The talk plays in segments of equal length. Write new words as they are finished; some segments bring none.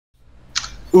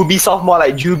Ubisoft, more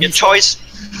like Ubisoft. Your choice,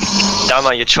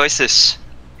 Gamma, your choice is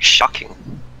shocking.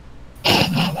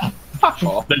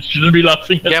 That shouldn't be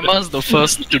laughing at Gamma's the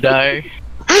first to die.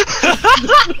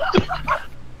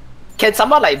 Can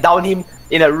someone like down him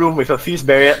in a room with a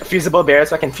fusible barrier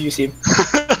so I can fuse him?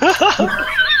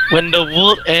 When the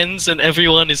world ends and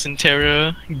everyone is in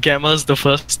terror, Gamma's the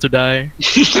first to die.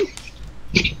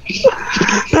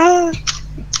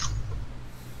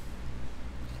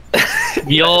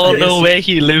 We all know where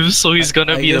he lives, so he's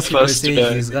gonna be the first to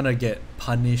die. He's gonna get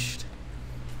punished.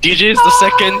 DJ is the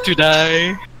second to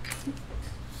die.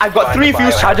 I've got 3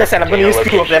 fuse charges and I'm gonna use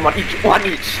 2 of them on one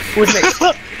each. Who's next?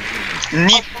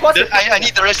 I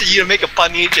need the rest of you to make a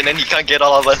pun each, and then he can't get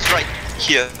all of us right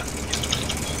here.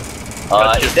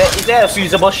 Is there a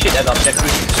fusible shit at the objective?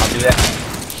 I'll do that.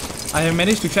 I have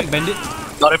managed to track Bandit.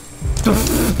 Not a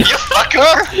You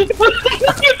fucker!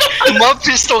 More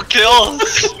pistol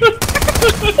kills!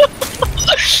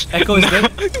 Echo is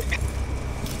dead.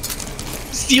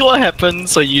 See what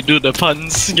happens when you do the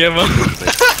puns, Gamma.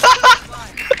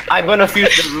 I'm gonna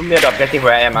fuse the room near the objective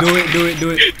where I am. Do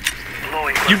it.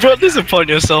 You brought this upon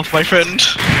yourself, my friend.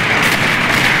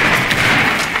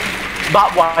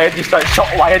 Barbed wire destroyed,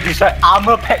 shock wire destroyed,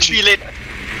 armor pack. Feel it.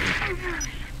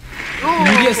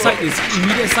 Immediate site is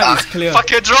clear. Fuck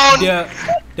your drone!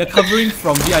 They're covering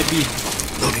from VIP.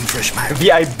 Loading fresh mag.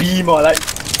 VIP more like.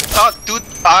 Oh, dude,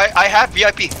 I have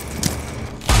VIP.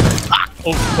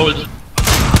 Oh, hold.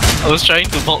 I was trying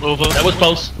to vault over. That was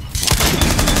Pulse.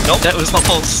 Nope, that was not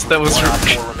Pulse. That was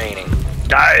Rook. remaining.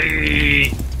 Die!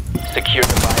 Secure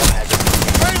the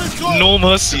biohazard. No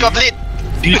mercy. Got lit.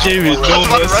 DJ with no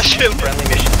Someone mercy. rush him. Friendly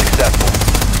mission successful.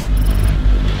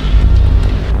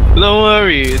 Don't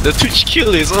worry, the Twitch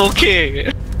kill is okay.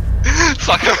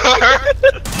 Fucker.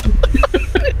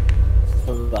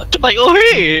 Like, oh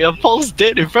hey, a Pulse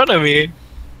dead in front of me.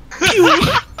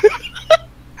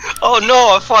 Oh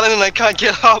no, I've fallen and I can't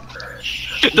get up.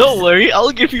 Don't worry,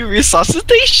 I'll give you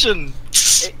resuscitation.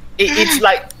 It's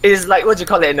like what you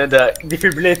call it? The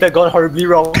defibrillator gone horribly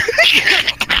wrong.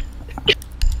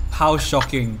 How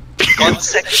shocking.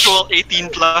 Consensual 18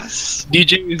 plus.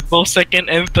 DJ is both second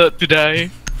and third to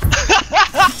die.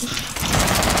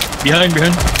 Behind.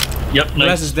 Yep, The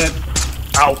rest is nice. dead.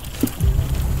 Ow.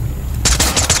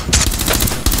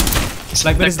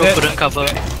 Sniper is Echo dead. couldn't cover.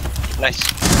 Nice.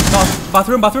 No,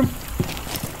 bathroom.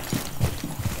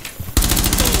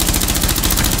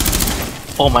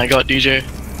 Oh my god, DJ.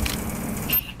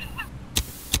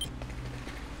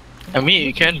 I mean,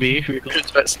 it can be.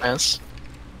 Recruits bad snares.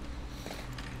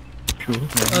 True.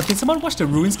 Can someone watch the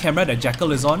ruins camera that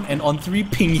Jackal is on, and on 3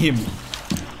 ping him?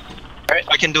 Alright,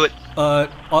 I can do it. On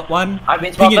 1, I've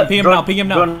been ping spotted. him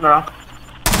now. Drone around.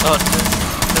 Oh,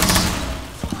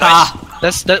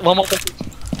 that's that. One more.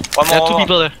 One There more. are 2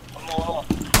 people there.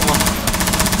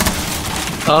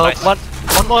 Nice.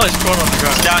 One more is thrown on the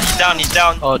ground. He's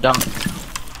down. Oh, down.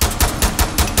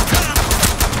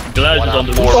 Glass is on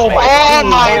the roof. Oh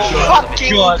my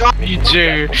fucking god.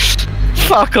 DJ,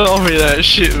 fuck off with that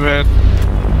shit, man.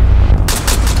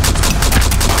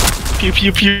 Pew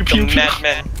pew pew pew pew.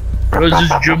 Madman. Where's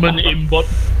this German aimbot?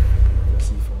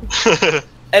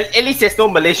 At least there's no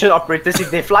Malaysian operators.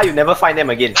 If they fly, you never find them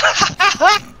again.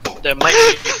 There might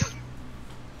be.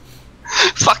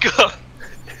 Fuck off.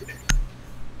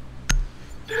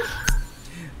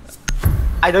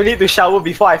 I don't need to shower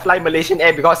before I fly Malaysian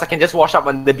Air because I can just wash up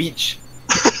on the beach.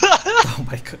 Oh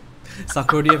my god.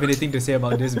 Sakura, do you have anything to say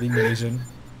about this being Malaysian?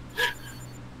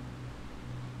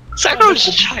 Sakura's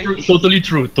Chinese. Totally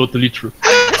true.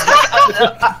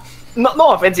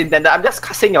 No offense intended. I'm just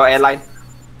cussing your airline.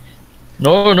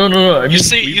 No. I mean, You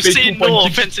say we paid no 2.6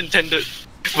 offense intended,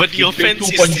 but the we paid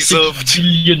offense is 2.6 deserved.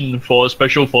 billion for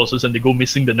special forces and they go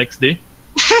missing the next day.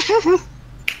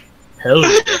 Hell.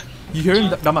 You hearing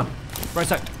Gamma? Right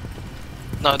side.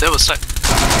 No, that was like.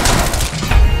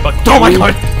 But Oh my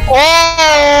god!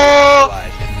 Oh!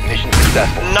 Mission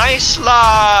successful. Nice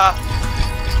lah!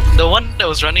 The one that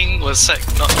was running was Sec,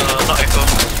 not Echo.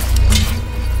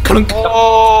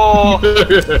 Oh!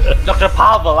 Dr.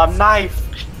 Pavel, I'm knife.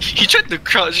 He tried to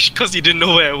crouch because he didn't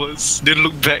know where I was. Didn't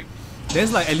look back.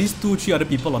 There's like at least 2-3 other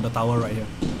people on the tower right here.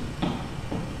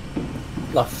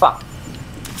 The fuck?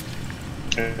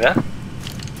 Yeah?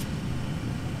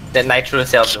 That nitro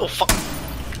cell. Oh fuck.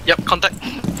 Yep, contact.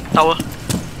 Tower.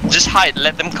 Just hide,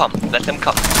 let them come.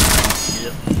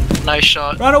 Nice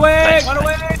shot. Run away! Nice. Run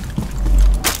away!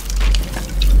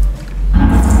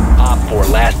 Op 4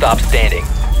 last stop standing.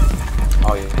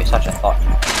 Oh, you're such a thought.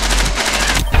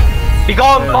 Be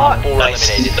gone, bot! 4 Nice.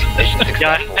 eliminated. Mission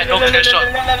Yeah, successful. I had no clear shot.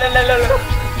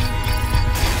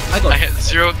 I got I had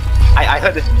 0 I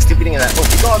heard the stupid thing like, oh,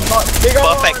 big on, not big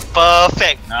on.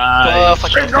 Perfect. Nice.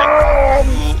 Perfect.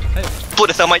 Put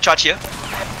the thermite charge here.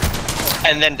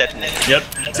 And then detonate. Yep.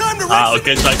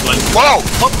 Okay, cyclone. Whoa!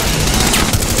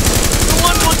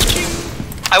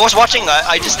 I was watching,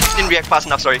 I just didn't react fast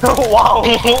enough, sorry. Wow.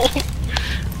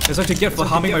 That's what you get for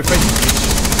harming my friend.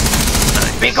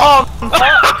 Big on. Oh my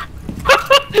god.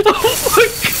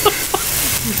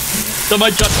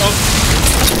 Somebody jump off.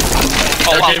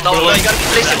 Oh wow, Okay, no, bro. you gotta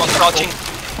place him on crouching.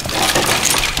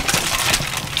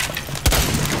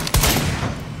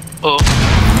 Oh.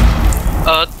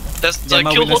 There's the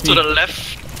Gamma kill hole witness to me. the left.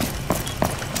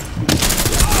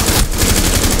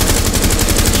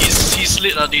 He's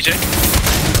lit, DJ.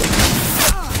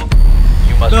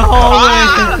 You must No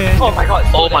recover. way! Oh my god.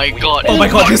 Oh my god. Oh my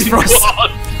god, this frost!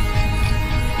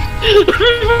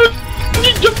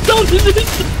 He jumped down in it.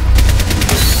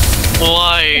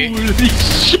 Why? Holy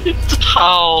shit.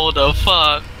 How the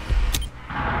fuck?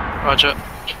 Roger.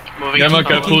 Moving Gamma, to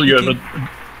careful, you have a...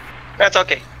 That's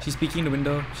okay. She's peeking the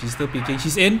window. She's still peeking.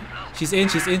 She's in. She's in.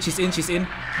 She's in. She's in. She's in.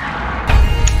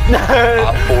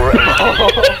 Op 4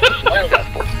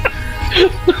 successful.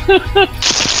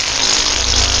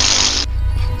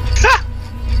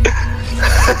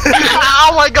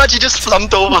 Oh my god, you just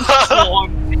flumped over.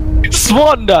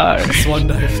 Swan dive. Swan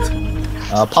dived.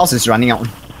 Pulse is running out.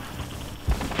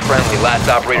 Friendly, last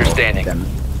operator standing. Damn.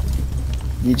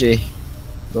 DJ,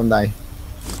 don't die.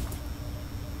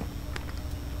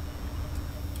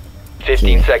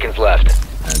 15 seconds left.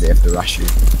 They have to rush you.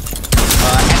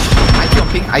 IQ on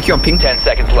ping. IQ on ping. 10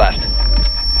 seconds left.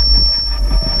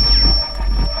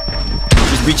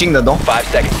 She's breaching the door. 5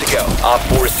 seconds to go. Op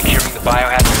 4 is securing the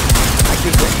biohazard.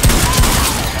 IQ's there.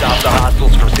 Stop the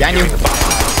hostiles from Behind securing you. the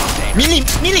biohazard.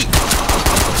 Melee!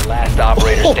 Last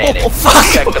operator standing. fuck.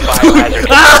 Protect the biohazard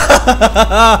container.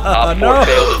 Op 4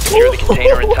 failed to secure the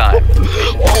container in time.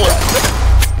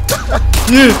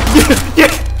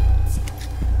 Yeah.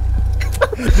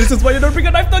 This is why you don't bring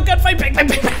a knife to a gunfight. Bang, bang,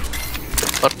 bang, bang.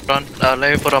 Put on,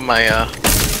 let me put on my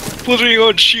putting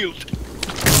on shield.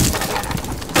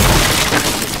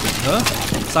 Huh?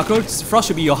 Sakura, frost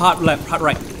should be your heart left, heart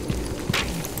right.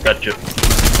 Gotcha.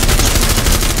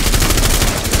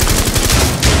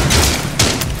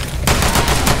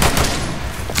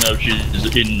 No, she's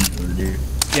in.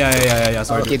 Yeah.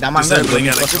 Sorry. Okay, I'm gonna go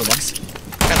in first.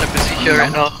 Kinda busy here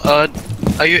right now.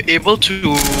 Are you able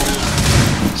to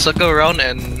circle around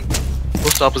and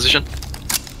move to our position?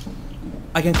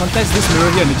 I can contest this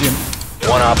mirror here in the gym.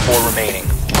 1 Op 4 remaining.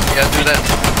 Yeah, do that.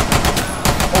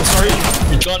 Oh, sorry.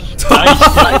 It's gone.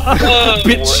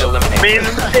 Bitch. 4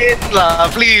 eliminated.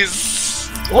 Please.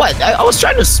 What? I was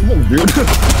trying to smoke, dude.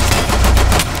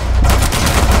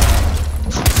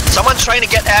 Someone's trying to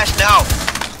get Ash now.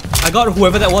 I got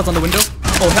whoever that was on the window.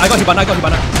 Oh, I got Hibana.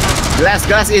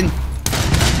 Glass in.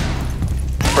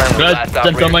 Friendly, Glad last that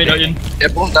operator might not standing. in. They're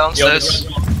both downstairs.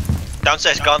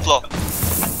 Downstairs, ground floor.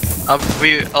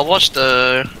 I'll watch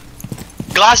the.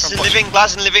 Glass is living,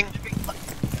 glass is living.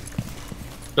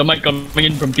 The mic coming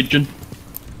in from kitchen.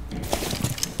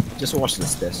 Just watch the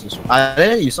stairs.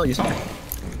 There, you saw.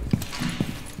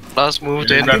 Last moved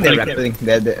Yeah, in. I think they're Grappling.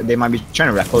 rappelling. They might be trying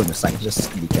to rappel in the side.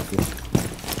 Just be careful.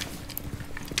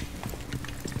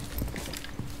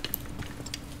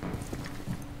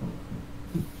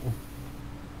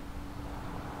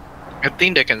 I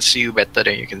think they can see you better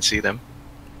than you can see them.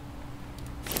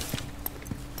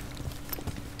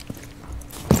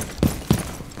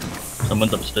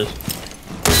 Someone's upstairs.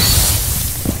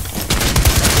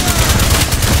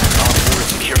 Op 4 is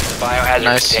securing the biohazard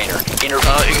Nice. container.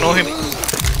 Intervene. Ignore him.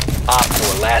 Op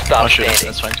 4, last Oh op shit, standing.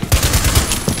 that's fine too.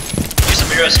 Use the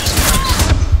mirrors.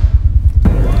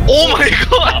 Oh my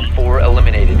god! Op 4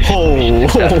 eliminated. Mission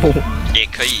successful. 也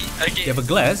可以. You have a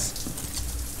glass.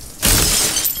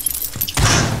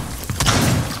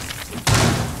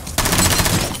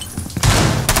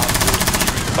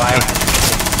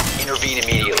 Biohazard. Intervene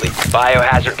immediately.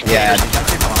 Biohazard Yeah, container.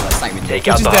 that's it from the side window. Take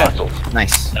out Which the is dead. hostiles.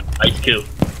 Nice. Nice kill.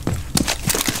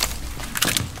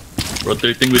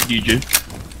 Rotating with DJ.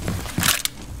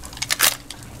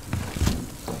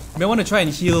 May want to try and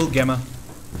heal Gamma.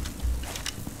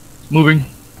 Moving.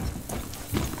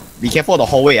 Be careful of the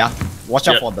hallway, ah. Watch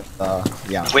out Yeah. for the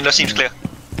yeah. Window seems clear.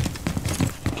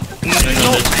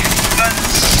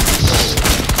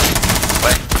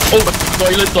 Oh,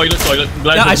 toilet.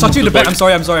 Glass Yeah, I has shot you in the moved back. to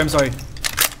I'm sorry.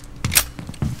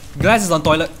 Glass is on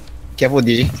toilet. Careful,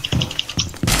 DJ.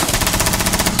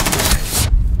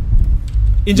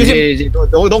 Injure him. DJ,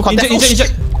 don't contest. Injure.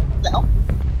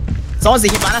 Someone's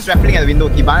Hibana's rappelling at the window.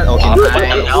 Hibana. Okay. Op 4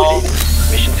 Wow. eliminated.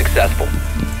 Mission successful.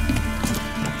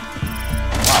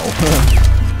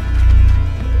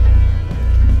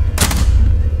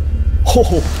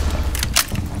 Oh,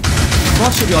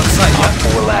 Cross should be on side,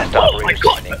 yeah? 4 last operator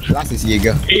standing. last is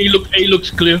Jaeger. A looks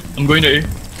clear. I'm going to A.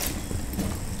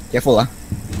 Careful, ah.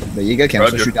 The Jaeger can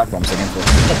also Roger. shoot out from second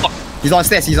floor. He's on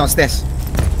stairs, he's on stairs.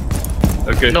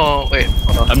 Okay. No, wait.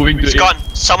 Hold on. I'm moving to He's A. gone.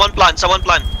 Someone plant. Someone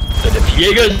plant. The diffuser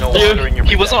Jaeger is no here. longer in your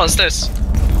He was possession. on stairs.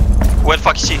 Where the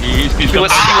fuck is he? He's He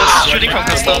was shooting from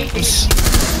customs.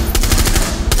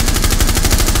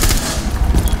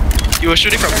 He was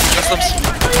shooting from customs.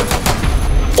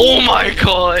 Oh my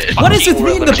god! What is with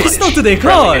me in the pistol today,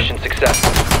 God? Mission success.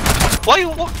 Why you?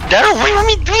 Daryl, what you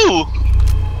me do?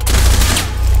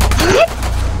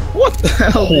 What the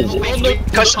hell?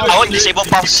 Because I want disable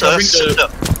path first.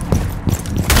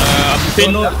 I'm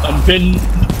pinned. I'm pinned.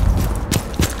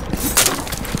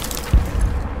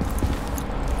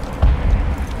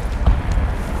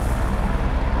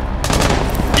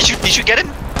 Did you get him?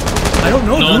 I don't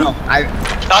know, No. dude. No, I...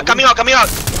 Coming out, coming out.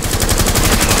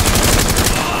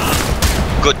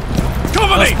 Good.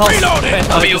 Pulse, pulse.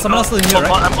 There's someone else still in here,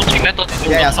 right? I'm watching metal.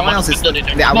 Yeah, someone else is...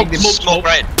 They are with him. Smoke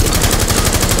right.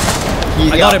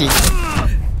 He's I got him.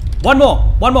 One more,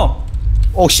 one more.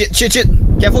 Oh shit, shit, shit.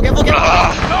 Careful, careful, careful.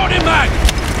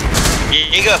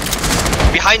 Jaeger.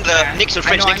 Behind the next to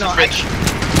fridge, I next to know, fridge.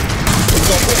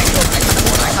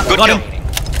 I Good Got kill. him.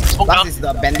 Smoke Last down. is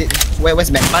the bandit. Where's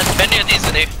bandit? Benny at is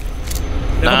in A.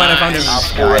 Never mind, I found him.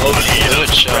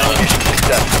 Good shot.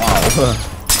 Wow.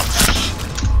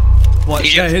 What?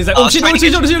 Yeah, Yeah, he's like, oh shit, oh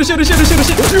shit, oh shit, oh shit, oh shit, oh shit, oh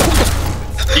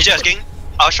shit. DJ asking,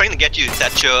 I was trying to get you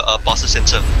that your pulse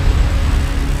sensor.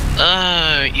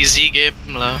 Easy game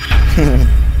lah.